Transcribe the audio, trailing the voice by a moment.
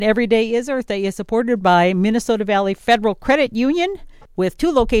Every Day is Earth Day is supported by Minnesota Valley Federal Credit Union. With 2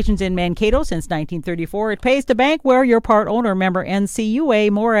 locations in Mankato since 1934, it pays to bank where you're part owner, member NCUA.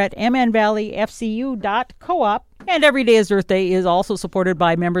 More at mnvalleyfcu.coop. And Every Day is Earth Day is also supported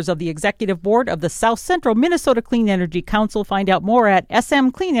by members of the Executive Board of the South Central Minnesota Clean Energy Council. Find out more at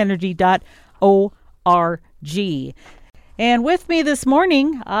smcleanenergy.org. And with me this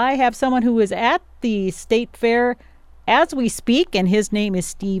morning, I have someone who is at the State Fair as we speak, and his name is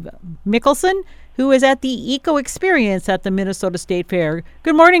Stephen Mikkelson, who is at the Eco Experience at the Minnesota State Fair.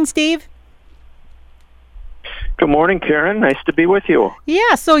 Good morning, Steve. Good morning, Karen. Nice to be with you.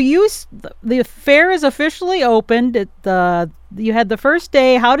 Yeah, so the fair is officially opened. You had the first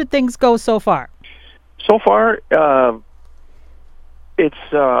day. How did things go so far? So far,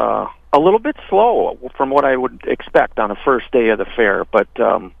 it's a little bit slow from what I would expect on a first day of the fair. But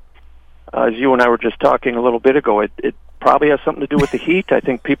as you and I were just talking a little bit ago, it probably has something to do with the heat. I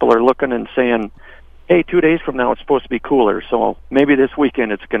think people are looking and saying, hey, 2 days from now it's supposed to be cooler, so maybe this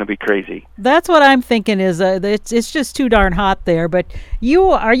weekend it's going to be crazy. That's what I'm thinking is it's just too darn hot there. But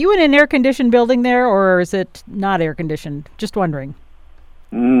are you in an air-conditioned building there, or is it not air-conditioned? Just wondering.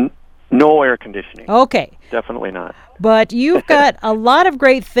 No air conditioning. Okay. Definitely not. But you've got a lot of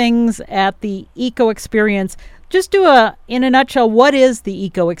great things at the Eco Experience. Just in a nutshell, what is the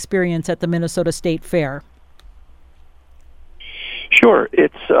Eco Experience at the Minnesota State Fair? Sure.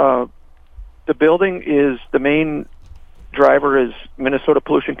 It's the building is the main driver is Minnesota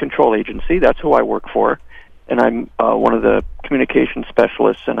Pollution Control Agency. That's who I work for, and I'm one of the communication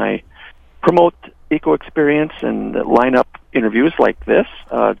specialists. And I promote Eco Experience and line up interviews like this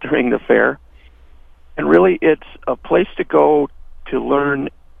during the fair. And really, it's a place to go to learn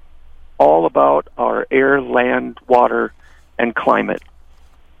all about our air, land, water, and climate.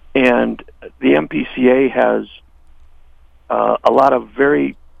 And the MPCA has a lot of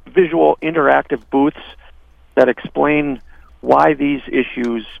very visual, interactive booths that explain why these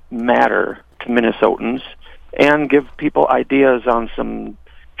issues matter to Minnesotans and give people ideas on some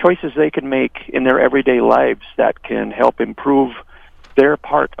choices they can make in their everyday lives that can help improve their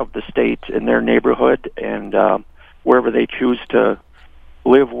part of the state in their neighborhood and wherever they choose to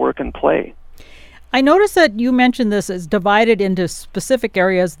live, work, and play. I noticed that you mentioned this is divided into specific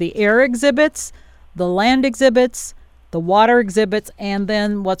areas: the air exhibits, the land exhibits, the water exhibits, and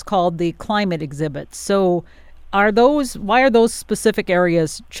then what's called the climate exhibits. So why are those specific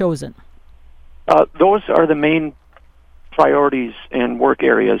areas chosen? Those are the main priorities and work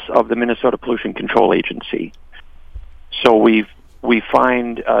areas of the Minnesota Pollution Control Agency. So we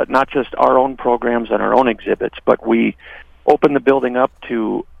find not just our own programs and our own exhibits, but we open the building up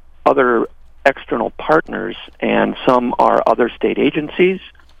to other external partners, and some are other state agencies,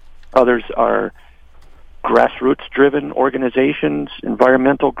 others are grassroots-driven organizations,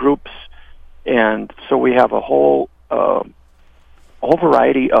 environmental groups, and so we have a whole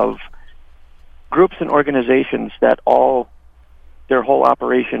variety of groups and organizations that their whole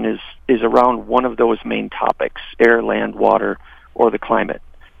operation is around one of those main topics: air, land, water, or the climate.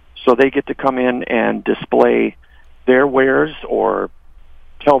 So they get to come in and display their wares or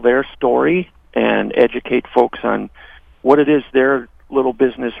tell their story and educate folks on what it is their little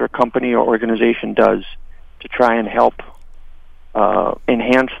business or company or organization does to try and help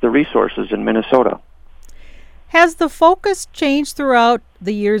enhance the resources in Minnesota. Has the focus changed throughout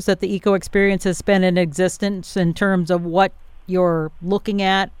the years that the Eco Experience has been in existence in terms of what you're looking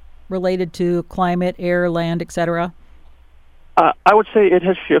at related to climate, air, land, etc.? I would say it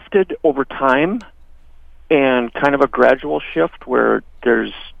has shifted over time, and kind of a gradual shift where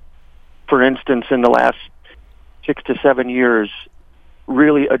there's, for instance, in the last 6 to 7 years,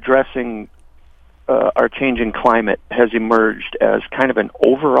 really addressing our changing climate has emerged as kind of an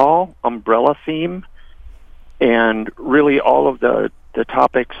overall umbrella theme, and really all of the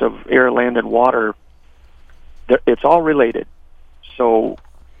topics of air, land, and water, it's all related. So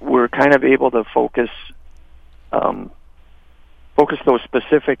we're kind of able to focus those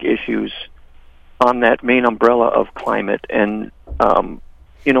specific issues on that main umbrella of climate. And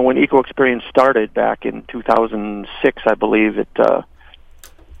when Eco Experience started back in 2006, I believe,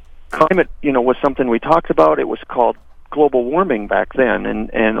 climate, was something we talked about. It was called global warming back then,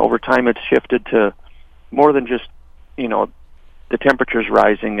 and over time it's shifted to more than just, the temperatures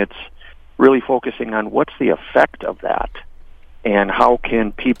rising. It's really focusing on what's the effect of that and how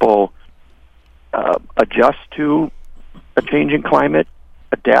can people adjust to a changing climate,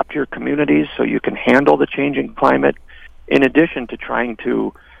 adapt your communities so you can handle the changing climate, in addition to trying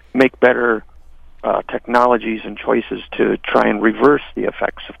to make better technologies and choices to try and reverse the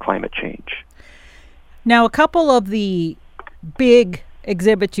effects of climate change. Now, a couple of the big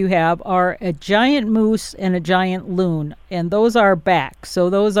exhibits you have are a giant moose and a giant loon, and those are back. So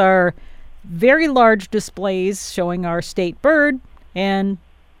those are very large displays showing our state bird. And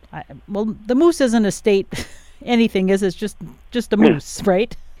well, the moose isn't a state anything, is it? It's just a moose,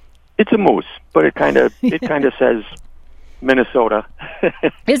 right? It's a moose, but it kind of says Minnesota.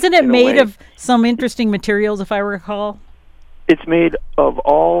 Isn't it made of some interesting materials, if I recall? It's made of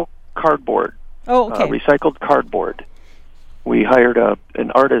all cardboard. Oh, okay. Recycled cardboard. We hired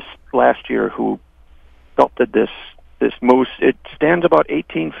an artist last year who sculpted this moose. It stands about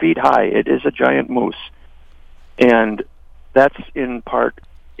 18 feet high. It is a giant moose. And that's in part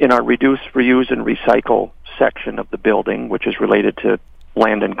in our reduce, reuse, and recycle section of the building, which is related to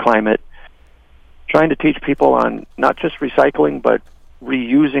land and climate, trying to teach people on not just recycling, but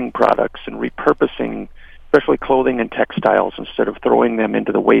reusing products and repurposing, especially clothing and textiles, instead of throwing them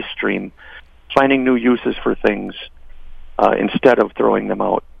into the waste stream, finding new uses for things instead of throwing them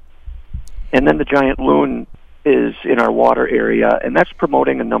out. And then the giant loon is in our water area, and that's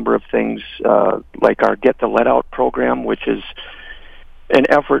promoting a number of things like our Get the Lead Out program, which is an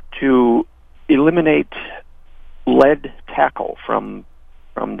effort to eliminate lead tackle from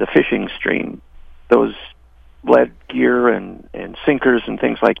the fishing stream. Those lead gear and sinkers and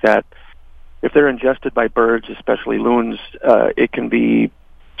things like that, if they're ingested by birds, especially loons, it can be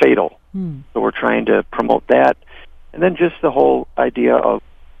fatal. So we're trying to promote that. And then just the whole idea of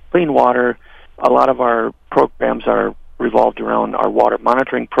clean water. A lot of our programs are revolved around our water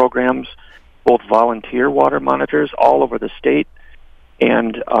monitoring programs, both volunteer water monitors all over the state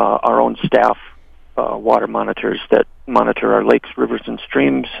and our own staff water monitors that monitor our lakes, rivers, and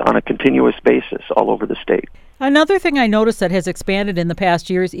streams on a continuous basis all over the state. Another thing I noticed that has expanded in the past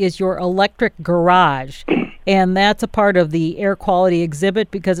years is your electric garage. And that's a part of the air quality exhibit,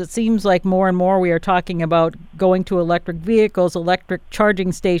 because it seems like more and more we are talking about going to electric vehicles, electric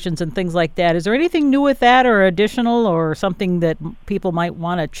charging stations, and things like that. Is there anything new with that, or additional, or something that people might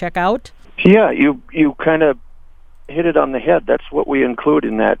want to check out? Yeah, you kind of hit it on the head. That's what we include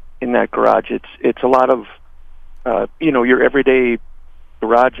in that garage. It's a lot of your everyday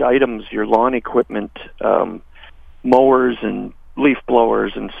garage items, your lawn equipment, mowers and leaf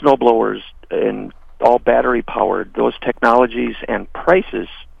blowers and snow blowers, and all battery powered. Those technologies and prices,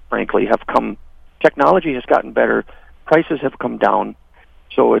 frankly, have come. Technology has gotten better. Prices have come down,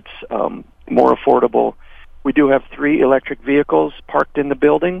 so it's more affordable. We do have 3 electric vehicles parked in the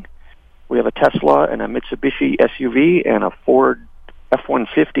building. We have a Tesla and a Mitsubishi SUV and a Ford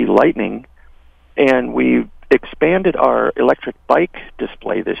F-150 Lightning, and we've expanded our electric bike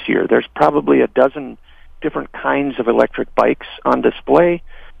display this year. There's probably a dozen different kinds of electric bikes on display.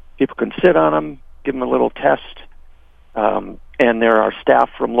 People can sit on them, give them a little test, and there are staff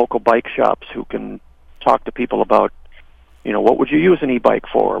from local bike shops who can talk to people about, what would you use an e-bike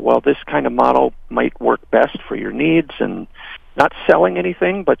for? Well, this kind of model might work best for your needs, and not selling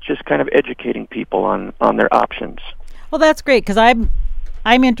anything, but just kind of educating people on their options. Well, that's great, because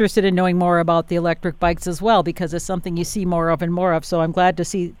I'm interested in knowing more about the electric bikes as well, because it's something you see more of and more of. So I'm glad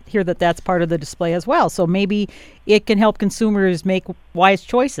to hear that that's part of the display as well. So maybe it can help consumers make wise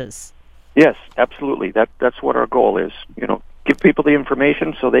choices. Yes, absolutely. That's what our goal is. Give people the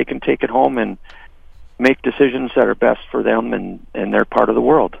information so they can take it home and make decisions that are best for them and their part of the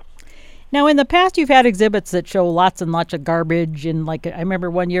world. Now, in the past, you've had exhibits that show lots and lots of garbage, and I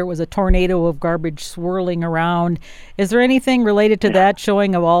remember one year it was a tornado of garbage swirling around. Is there anything related to that,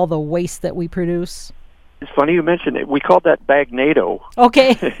 showing of all the waste that we produce? It's funny you mentioned it. We called that Bagnado.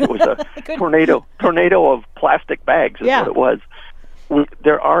 Okay. It was a tornado of plastic bags is what it was.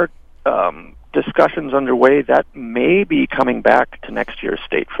 There are discussions underway that may be coming back to next year's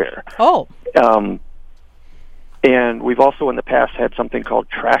state fair. Oh. And we've also in the past had something called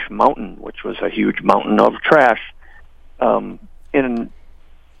Trash Mountain, which was a huge mountain of trash. In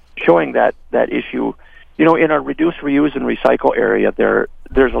showing that issue, in our reduce, reuse, and recycle area,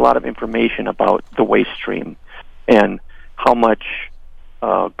 there's a lot of information about the waste stream and how much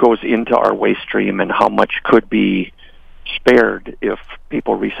goes into our waste stream and how much could be spared if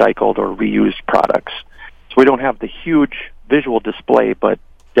people recycled or reused products. So we don't have the huge visual display, but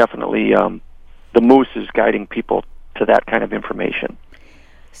definitely the moose is guiding people to that kind of information.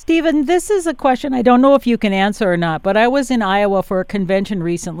 Stephen, this is a question I don't know if you can answer or not, but I was in Iowa for a convention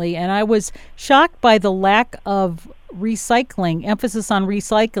recently, and I was shocked by the lack of recycling, emphasis on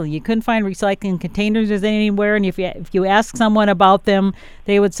recycling. You couldn't find recycling containers anywhere, and if you ask someone about them,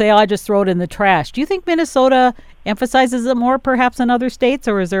 they would say, I just throw it in the trash. Do you think Minnesota emphasizes it more perhaps than other states,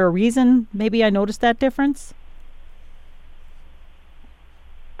 or is there a reason maybe I noticed that difference?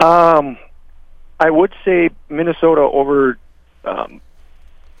 I would say Minnesota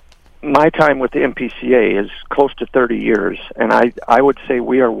my time with the MPCA is close to 30 years, and I would say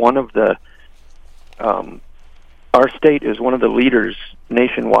we are one of the, our state is one of the leaders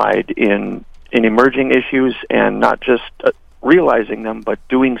nationwide in emerging issues, and not just realizing them, but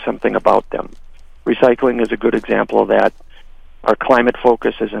doing something about them. Recycling is a good example of that. Our climate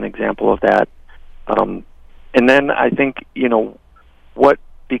focus is an example of that. And then I think, what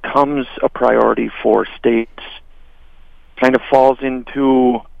becomes a priority for states kind of falls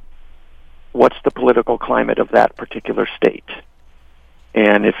into what's the political climate of that particular state.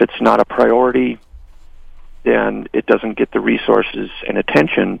 And if it's not a priority, then it doesn't get the resources and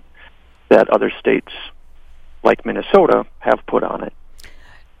attention that other states like Minnesota have put on it.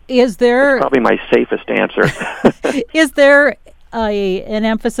 Is there... That's probably my safest answer. Is there an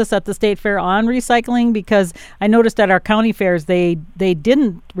emphasis at the state fair on recycling? Because I noticed at our county fairs they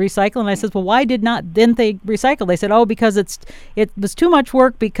didn't recycle, and I said, well, why didn't they recycle? They said, because it was too much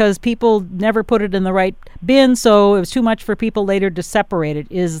work because people never put it in the right bin, so it was too much for people later to separate it.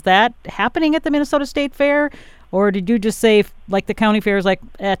 Is that happening at the Minnesota State Fair, or did you just say, like the county fair is like,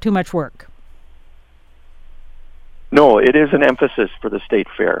 too much work? No, it is an emphasis for the state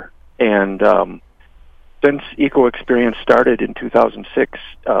fair, and since Eco Experience started in 2006,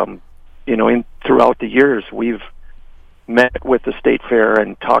 throughout the years, we've met with the state fair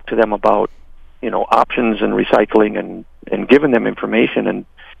and talked to them about, options and recycling and given them information, and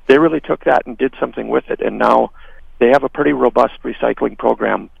they really took that and did something with it. And now they have a pretty robust recycling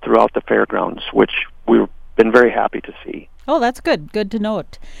program throughout the fairgrounds, which we've been very happy to see. Oh, that's good. Good to know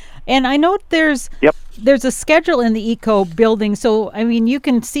it. And I know there's a schedule in the Eco building, so you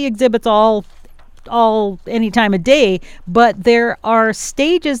can see exhibits all any time of day, but there are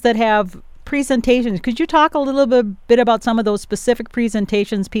stages that have presentations. Could you talk a little bit about some of those specific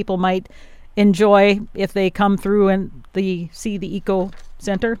presentations people might enjoy if they come through and see the Eco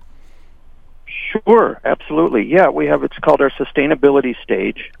Center? Sure, absolutely. Yeah, it's called our sustainability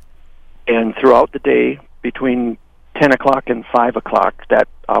stage, and throughout the day between 10 o'clock and 5 o'clock that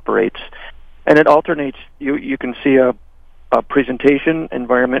operates, and it alternates. You can see a presentation,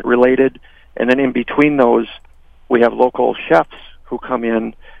 environment related, and then in between those we have local chefs who come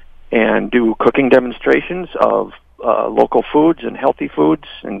in and do cooking demonstrations of local foods and healthy foods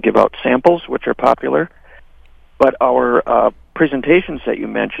and give out samples, which are popular. But our presentations that you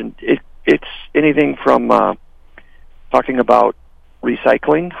mentioned, it's anything from talking about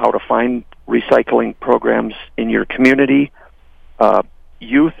recycling, how to find recycling programs in your community,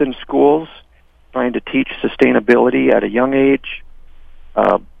 youth in schools, trying to teach sustainability at a young age,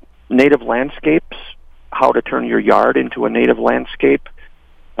 native landscapes, how to turn your yard into a native landscape.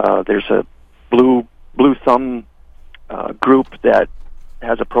 There's a Blue Thumb group that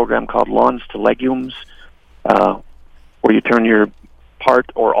has a program called Lawns to Legumes, where you turn your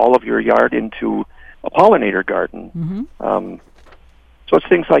part or all of your yard into a pollinator garden. Mm-hmm. So it's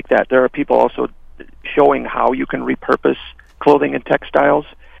things like that. There are people also showing how you can repurpose clothing and textiles,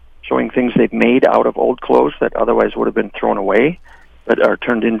 showing things they've made out of old clothes that otherwise would have been thrown away, that are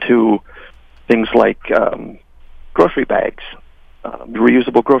turned into things like grocery bags,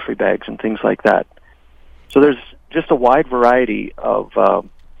 reusable grocery bags and things like that. So there's just a wide variety of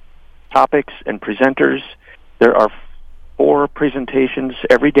topics and presenters. There are 4 presentations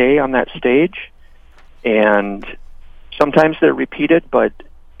every day on that stage, and sometimes they're repeated, but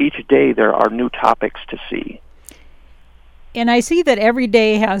each day there are new topics to see. And I see that every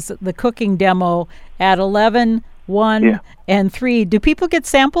day has the cooking demo at 11, 1, and 3. Do people get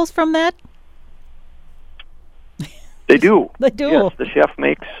samples from that? They do. They do. Yes, the chef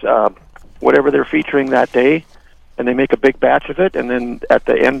makes whatever they're featuring that day, and they make a big batch of it, and then at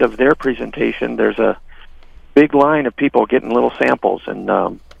the end of their presentation, there's a big line of people getting little samples,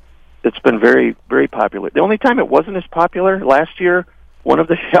 and it's been very, very popular. The only time it wasn't as popular, last year, one of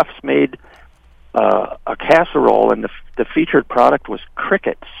the chefs made a casserole, and the featured product was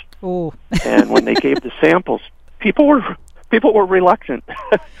crickets. Ooh. And when they gave the samples, people were reluctant.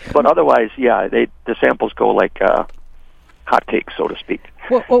 But otherwise, the samples go like hotcakes, so to speak.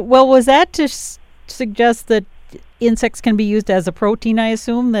 Well, was that to suggest that insects can be used as a protein? I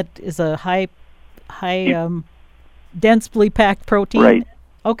assume that is a high densely packed protein. Right.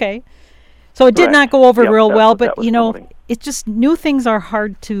 Okay. So it did not go over real well, but promoting. It's just new things are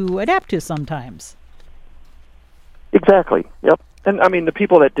hard to adapt to sometimes. Exactly. Yep. And the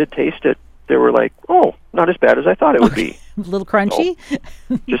people that did taste it, they were like, "Oh, not as bad as I thought it would be." A little crunchy.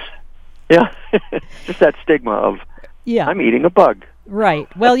 So, just that stigma of I'm eating a bug. Right.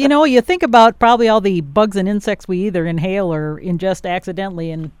 Well, you think about probably all the bugs and insects we either inhale or ingest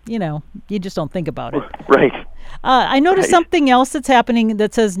accidentally, and, you just don't think about it. Right. I noticed Right. something else that's happening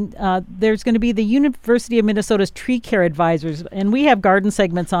that says there's going to be the University of Minnesota's tree care advisors, and we have garden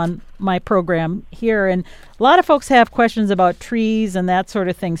segments on my program here, and a lot of folks have questions about trees and that sort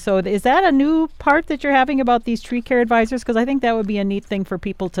of thing. So is that a new part that you're having about these tree care advisors? Because I think that would be a neat thing for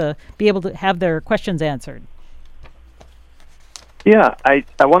people to be able to have their questions answered. Yeah, I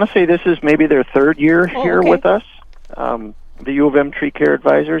want to say this is maybe their third year here okay. with us, the U of M Tree Care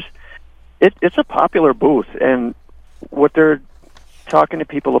Advisors. It's a popular booth, and what they're talking to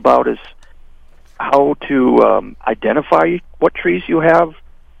people about is how to identify what trees you have,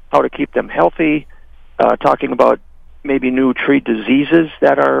 how to keep them healthy, talking about maybe new tree diseases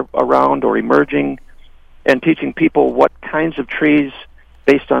that are around or emerging, and teaching people what kinds of trees,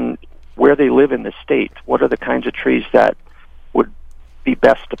 based on where they live in the state, what are the kinds of trees that would be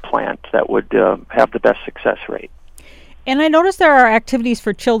best to plant, that would have the best success rate. And I noticed there are activities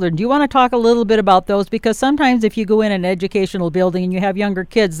for children. Do you want to talk a little bit about those? Because sometimes if you go in an educational building and you have younger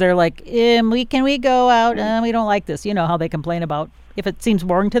kids, they're like, can we go out? We don't like this. You know how they complain about if it seems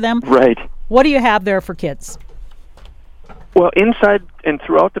boring to them. Right. What do you have there for kids? Well, inside and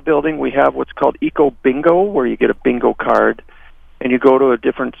throughout the building, we have what's called Eco Bingo, where you get a bingo card, and you go to a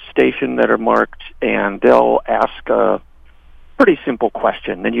different station that are marked, and they'll ask a pretty simple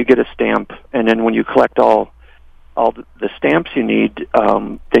question. Then you get a stamp, and then when you collect all the stamps you need,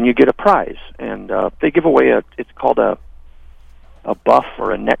 then you get a prize. And they give away it's called a buff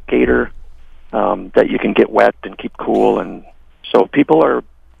or a neck gaiter that you can get wet and keep cool. And so people are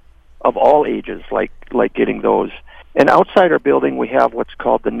of all ages like getting those. And outside our building, we have what's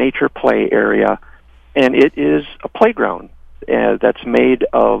called the Nature Play area, and it is a playground that's made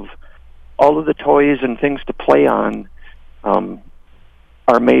of all of the toys and things to play on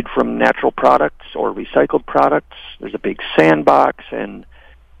are made from natural products or recycled products. There's a big sandbox, and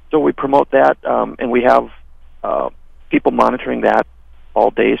so we promote that, and we have people monitoring that all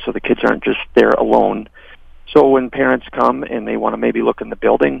day so the kids aren't just there alone. So when parents come and they want to maybe look in the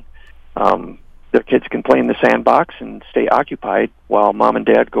building, their kids can play in the sandbox and stay occupied while mom and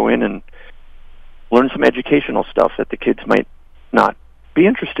dad go in and learn some educational stuff that the kids might not be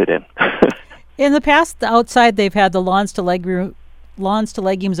interested in. In the past, outside they've had the Lawns to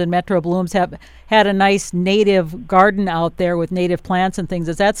Legumes and Metro Blooms have had a nice native garden out there with native plants and things.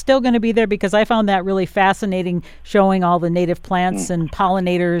 Is that still going to be there? Because I found that really fascinating, showing all the native plants and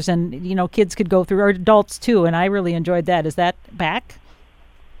pollinators, and kids could go through, or adults too, and I really enjoyed that. Is that back?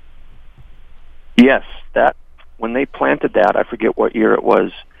 Yes, that when they planted that, I forget what year it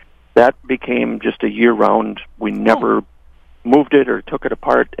was, that became just a year-round. We never moved it or took it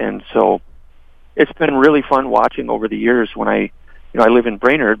apart, and so it's been really fun watching over the years when I live in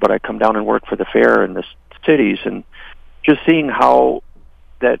Brainerd, but I come down and work for the fair in the cities, and just seeing how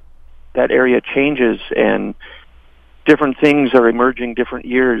that area changes and different things are emerging different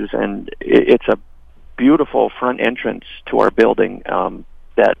years, and it's a beautiful front entrance to our building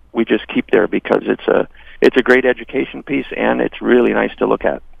that we just keep there because it's a great education piece, and it's really nice to look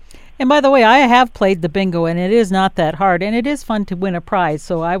at. And by the way, I have played the bingo, and it is not that hard, and it is fun to win a prize.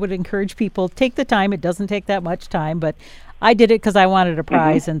 So I would encourage people, take the time. It doesn't take that much time, but I did it because I wanted a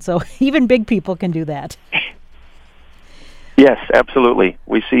prize, and so even big people can do that. Yes, absolutely.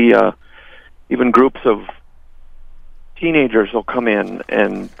 We see even groups of teenagers will come in,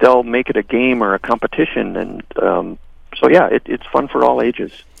 and they'll make it a game or a competition, and so yeah, it's fun for all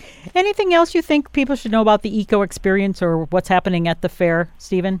ages. Anything else you think people should know about the eco experience or what's happening at the fair,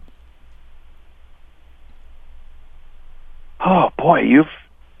 Stephen? Oh boy,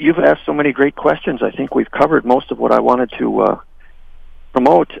 you've asked so many great questions. I think we've covered most of what I wanted to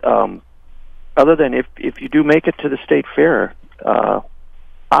promote. Other than if you do make it to the state fair,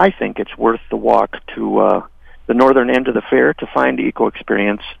 I think it's worth the walk to the northern end of the fair to find the eco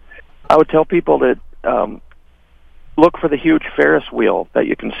experience. I would tell people that look for the huge Ferris wheel that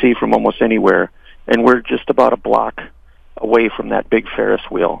you can see from almost anywhere, and we're just about a block away from that big Ferris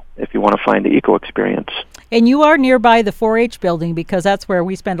wheel if you want to find the eco experience. And you are nearby the 4-H building, because that's where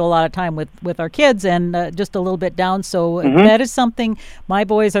we spend a lot of time with our kids, and just a little bit down. So that is something my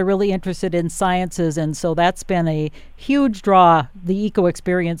boys are really interested in, sciences, and so that's been a huge draw, the eco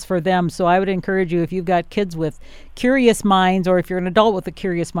experience for them. So I would encourage you, if you've got kids with curious minds, or if you're an adult with a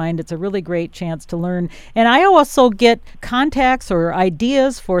curious mind, it's a really great chance to learn. And I also get contacts or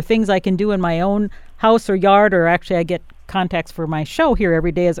ideas for things I can do in my own house or yard, or actually I get contacts for my show here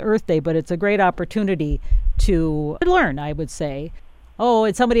every day as Earth Day, but it's a great opportunity to learn, I would say. Oh,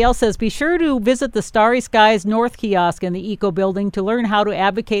 and somebody else says, be sure to visit the Starry Skies North kiosk in the Eco Building to learn how to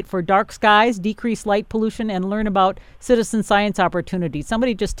advocate for dark skies, decrease light pollution, and learn about citizen science opportunities.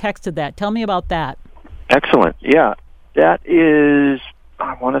 Somebody just texted that. Tell me about that. Excellent. Yeah, that is,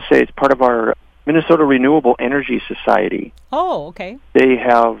 I want to say it's part of our Minnesota Renewable Energy Society. Oh, okay. They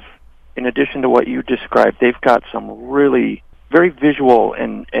have, in addition to what you described, they've got some really very visual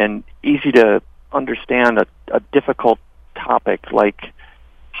and easy to understand a difficult topic like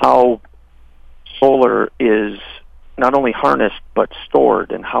how solar is not only harnessed but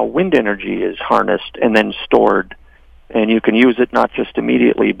stored, and how wind energy is harnessed and then stored, and you can use it not just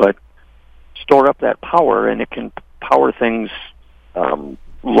immediately but store up that power, and it can power things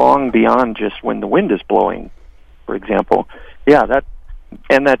long beyond just when the wind is blowing, for example. Yeah, that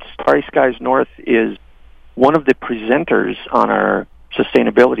Starry Skies North is one of the presenters on our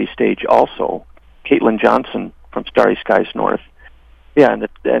sustainability stage also, Caitlin Johnson from Starry Skies North. Yeah,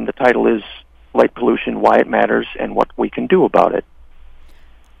 and the title is Light Pollution, Why It Matters, and What We Can Do About It.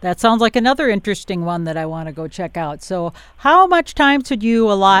 That sounds like another interesting one that I want to go check out. So how much time should you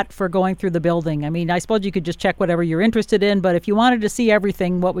allot for going through the building? I mean, I suppose you could just check whatever you're interested in, but if you wanted to see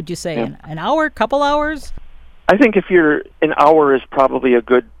everything, what would you say? Yeah. An hour, couple hours? I think an hour is probably a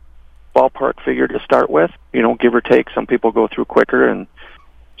good ballpark figure to start with, give or take. Some people go through quicker, and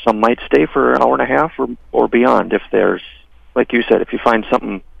some might stay for an hour and a half or beyond. If there's, like you said, if you find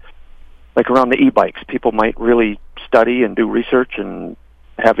something like around the e-bikes, people might really study and do research and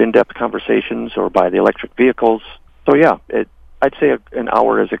have in-depth conversations, or by the electric vehicles. So yeah, I'd say an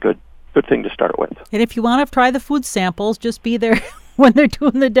hour is a good thing to start with. And if you want to try the food samples, just be there when they're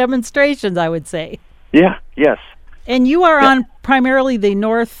doing the demonstrations, I would say. Yeah, yes. And you are on primarily the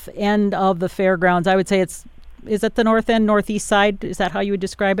north end of the fairgrounds. I would say is it the north end, northeast side? Is that how you would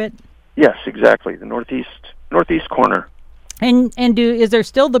describe it? Yes, exactly. The northeast corner. And is there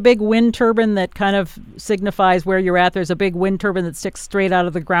still the big wind turbine that kind of signifies where you're at? There's a big wind turbine that sticks straight out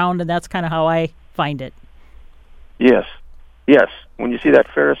of the ground, and that's kind of how I find it. Yes. When you see that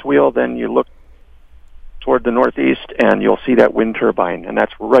Ferris wheel, then you look toward the northeast, and you'll see that wind turbine, and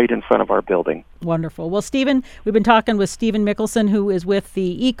that's right in front of our building. Wonderful. Well, Stephen, we've been talking with Stephen Mikkelson, who is with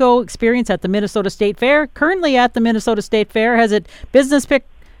the Eco Experience at the Minnesota State Fair. Currently at the Minnesota State Fair, has it business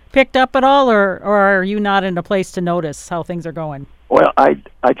picked up at all, or are you not in a place to notice how things are going? Well, I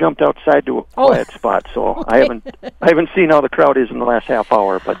jumped outside to a quiet spot, so okay. I haven't seen how the crowd is in the last half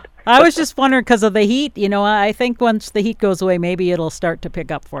hour. But I was just wondering because of the heat. I think once the heat goes away, maybe it'll start to pick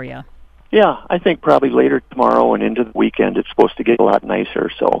up for you. Yeah, I think probably later tomorrow and into the weekend, it's supposed to get a lot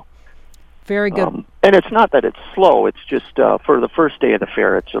nicer. So very good. And it's not that it's slow; it's just for the first day of the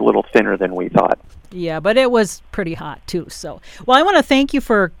fair, it's a little thinner than we thought. Yeah, but it was pretty hot, too. So, well, I want to thank you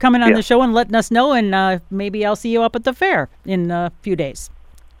for coming on the show and letting us know, and maybe I'll see you up at the fair in a few days.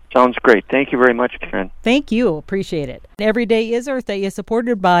 Sounds great. Thank you very much, Karen. Thank you. Appreciate it. Every Day is Earth Day is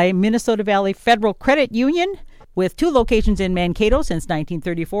supported by Minnesota Valley Federal Credit Union. With 2 locations in Mankato since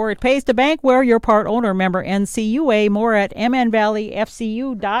 1934, it pays to bank where you're part owner, member NCUA. More at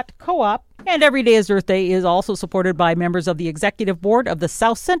mnvalleyfcu.coop. And Every Day is Earth Day is also supported by members of the Executive Board of the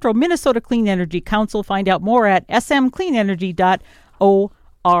South Central Minnesota Clean Energy Council. Find out more at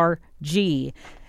smcleanenergy.org.